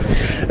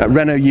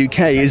Renault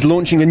UK is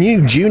launching a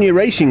new Junior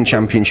Racing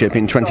Championship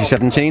in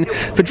 2017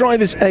 for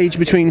drivers aged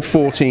between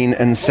 14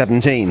 and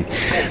 17.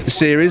 The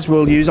series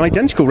will use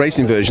identical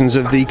racing versions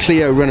of the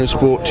Clio Renault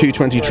Sport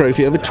 220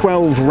 Trophy over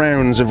 12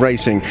 rounds of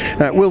racing.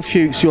 Will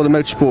Fuchs, you're the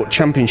Motorsport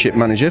Championship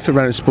Manager for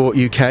Renault Sport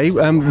UK.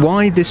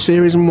 Why this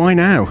series and why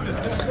now?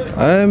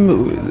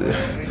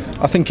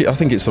 I think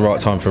it's the right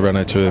time for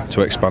Renault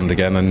to expand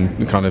again,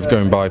 and kind of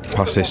going by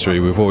past history,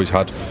 we've always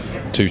had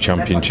 2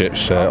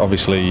 championships.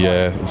 Obviously,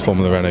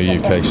 Formula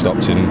Renault UK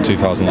stopped in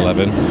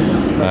 2011.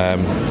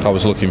 I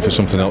was looking for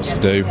something else to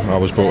do. I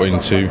was brought in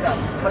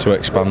to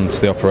expand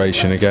the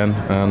operation again,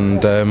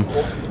 and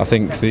I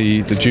think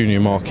the junior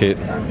market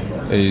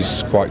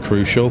is quite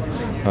crucial,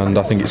 and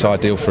I think it's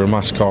ideal for a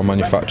mass car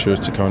manufacturer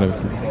to kind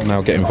of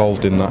now get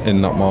involved in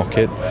that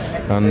market,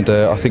 and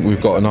I think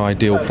we've got an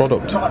ideal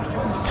product.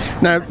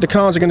 Now, the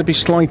cars are going to be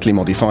slightly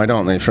modified,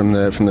 aren't they, from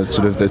the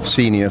sort of the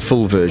senior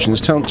full versions?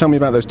 Tell me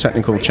about those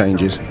technical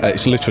changes.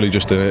 It's literally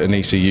just an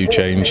ECU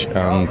change,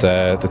 and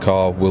the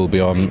car will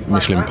be on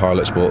Michelin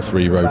Pilot Sport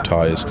 3 road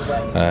tyres.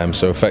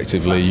 So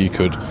effectively, you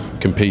could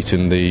compete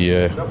in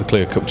the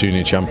Clio Cup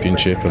Junior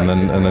Championship, and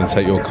then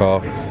take your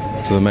car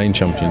to the main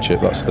championship.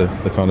 That's the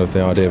kind of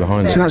the idea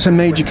behind it. So that's a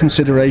major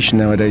consideration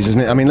nowadays, isn't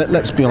it? I mean,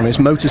 let's be honest,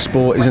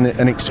 motorsport is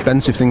an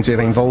expensive thing to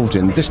get involved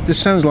in.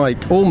 This sounds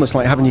almost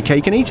like having your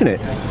cake and eating it.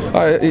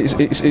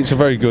 It's a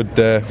very good.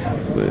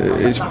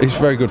 It's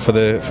very good for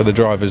the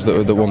drivers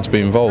that want to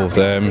be involved.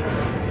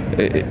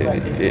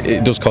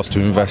 It does cost to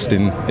invest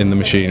in the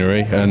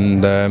machinery,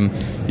 and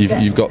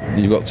you've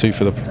got 2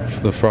 for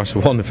the price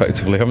of 1,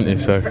 effectively, haven't you?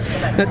 So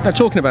now,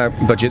 talking about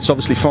budgets,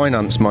 obviously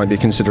finance might be a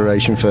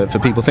consideration for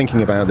people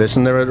thinking about this,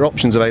 and there are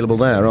options available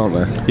there, aren't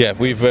there? Yeah,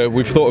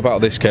 we've thought about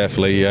this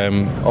carefully.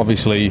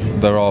 Obviously,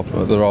 there are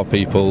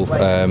people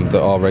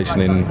that are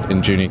racing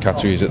in junior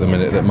categories at the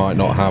minute that might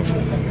not have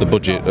the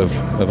budget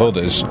of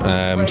others.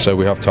 So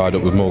we have tied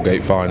up with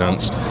Moorgate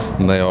Finance,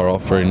 and they are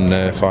offering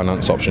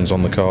finance options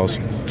on the cars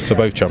for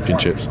both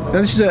championships.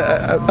 Now, this is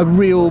a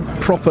real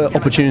proper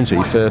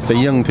opportunity for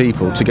young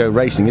people to go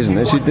racing, isn't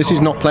it? This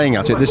is not playing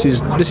at it. This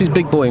is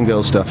big boy and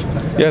girl stuff.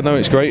 Yeah, no,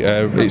 it's great.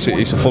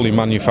 It's a fully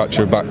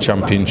manufacturer-backed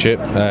championship.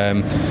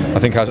 I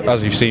think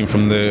as you've seen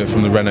from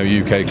the Renault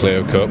UK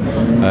Clio Cup,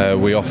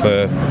 we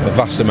offer a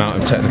vast amount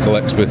of technical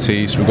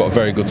expertise. We've got a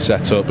very good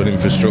setup and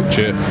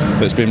infrastructure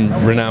that's been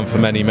renowned for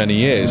many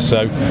years.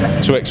 So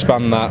to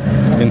expand that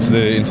into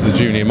the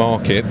junior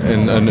market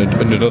and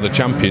another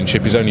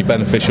championship is only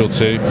beneficial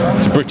to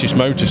British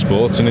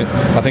motorsport, and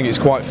I think it's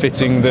quite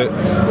fitting that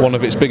one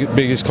of its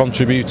biggest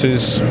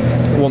contributors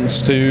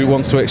wants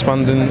to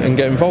expand and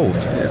get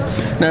involved.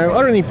 Now, are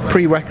there any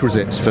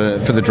prerequisites for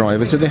the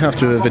drivers? Do they have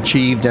to have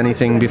achieved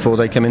anything before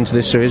they come into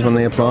this series when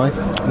they apply?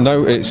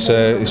 No, it's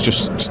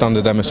just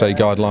standard MSA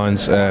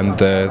guidelines, and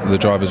the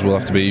drivers will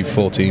have to be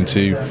 14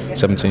 to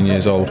 17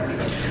 years old.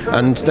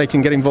 And they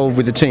can get involved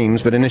with the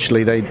teams, but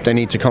initially they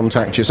need to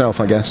contact yourself,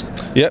 I guess.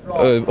 Yeah,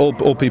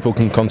 all people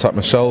can contact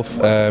myself.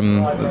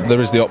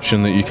 There is the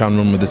option that you can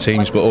run with the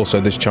teams, but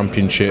also this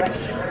championship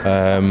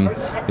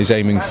is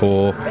aiming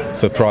for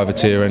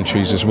privateer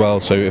entries as well.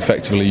 So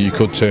effectively, you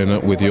could turn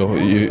up with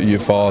your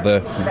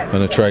father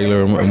and a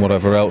trailer and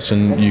whatever else,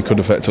 and you could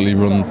effectively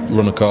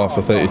run a car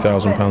for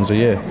 £30,000 a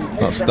year.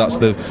 That's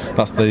the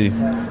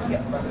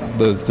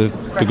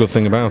good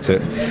thing about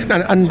it.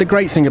 And the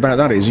great thing about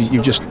that is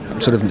you've just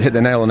sort of hit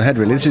the nail on the head,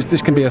 really.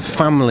 This can be a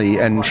family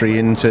entry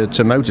into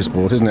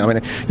motorsport, isn't it? I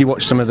mean, you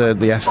watch some of the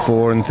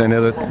F4 and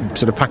other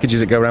sort of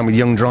packages that go around with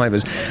young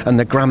drivers, and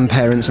their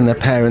grandparents and their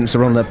parents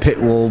are on their pit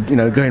wall,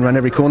 going around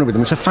every corner with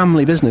them. It's a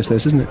family business,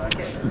 this, isn't it?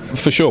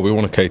 For sure, we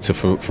want to cater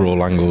for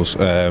all angles,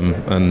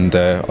 and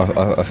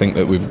I think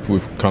that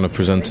we've kind of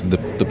presented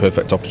the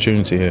perfect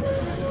opportunity here.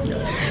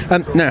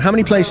 Now, how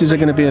many places are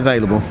going to be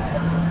available?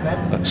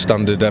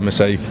 Standard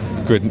MSA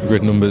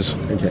grid numbers.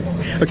 Okay.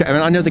 I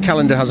mean, I know the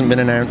calendar hasn't been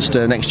announced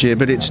next year,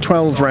 but it's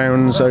 12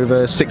 rounds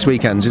over 6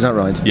 weekends. Is that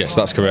right? Yes,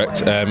 that's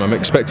correct. I'm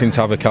expecting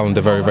to have a calendar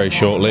very, very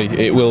shortly.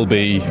 It will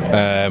be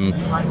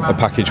a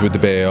package with the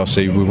BARC.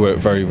 We work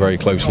very, very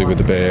closely with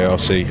the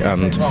BARC,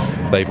 and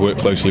they've worked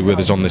closely with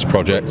us on this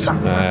project.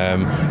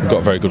 We've got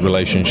a very good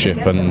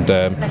relationship, and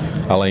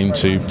I'll aim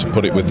to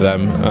put it with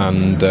them,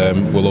 and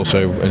we'll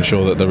also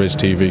ensure that there is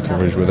TV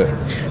coverage with it.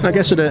 I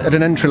guess at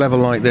an entry level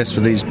like this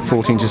for these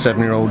 14 to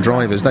 7-year-old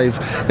drivers,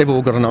 they've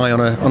all got an eye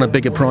on a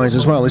bigger prize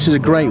as well. This is a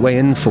great way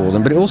in for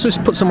them, but it also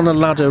puts them on a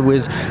ladder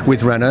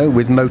with Renault,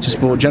 with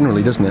motorsport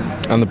generally, doesn't it?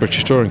 And the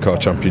British Touring Car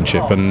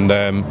Championship. And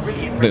I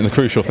think the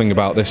crucial thing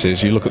about this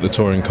is you look at the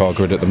touring car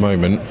grid at the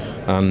moment,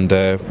 and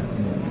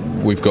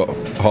we've got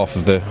half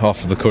of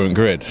the current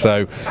grid.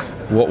 So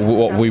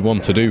what we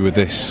want to do with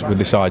this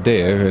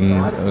idea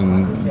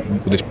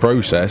and with this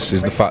process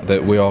is the fact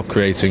that we are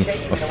creating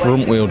a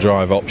front-wheel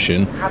drive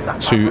option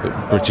to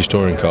British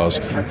touring cars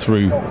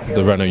through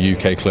the Renault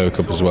UK Clio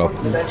Cup as well.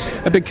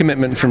 A big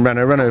commitment from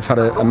Renault. Renault have had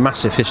a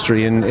massive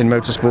history in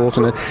motorsport,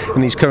 and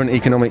in these current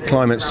economic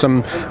climates,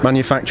 some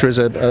manufacturers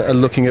are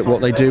looking at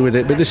what they do with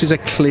it. But this is a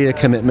clear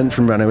commitment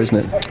from Renault, isn't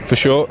it? For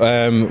sure.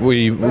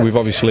 We've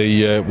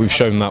obviously we've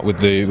shown that with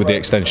the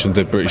extension of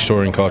the British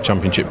Touring Car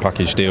Championship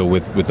package deal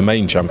with the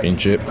main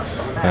championship.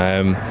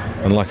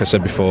 And like I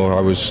said before,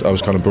 I was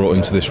kind of brought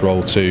into this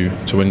role to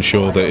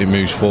ensure that it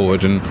moves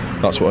forward, and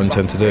that's what I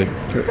intend to do.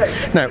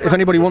 Now, if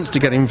anybody wants to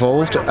get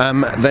involved,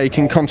 they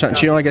can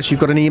contact you. I guess you've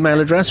got an email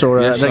address,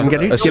 or yes, they can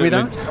get you. Give me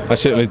that. I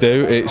certainly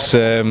do. It's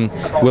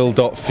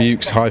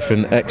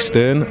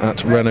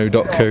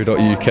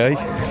will.fuchs-extern@renault.co.uk.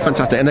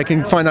 Fantastic. And they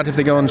can find out if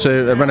they go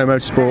onto the Renault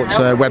Motorsport's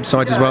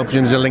website as well. I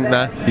presume there's a link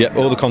there. Yeah,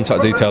 all the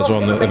contact details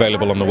are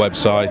available on the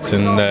website,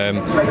 and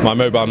my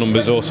mobile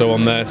number's also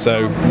on there,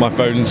 so my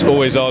phone's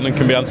always on and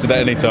can be answered at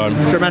any time.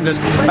 Tremendous.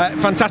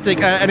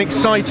 Fantastic. An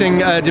exciting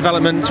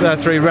development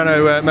through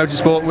Renault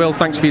Motorsport. Will,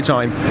 thanks for your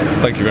time.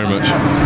 Thank you very much.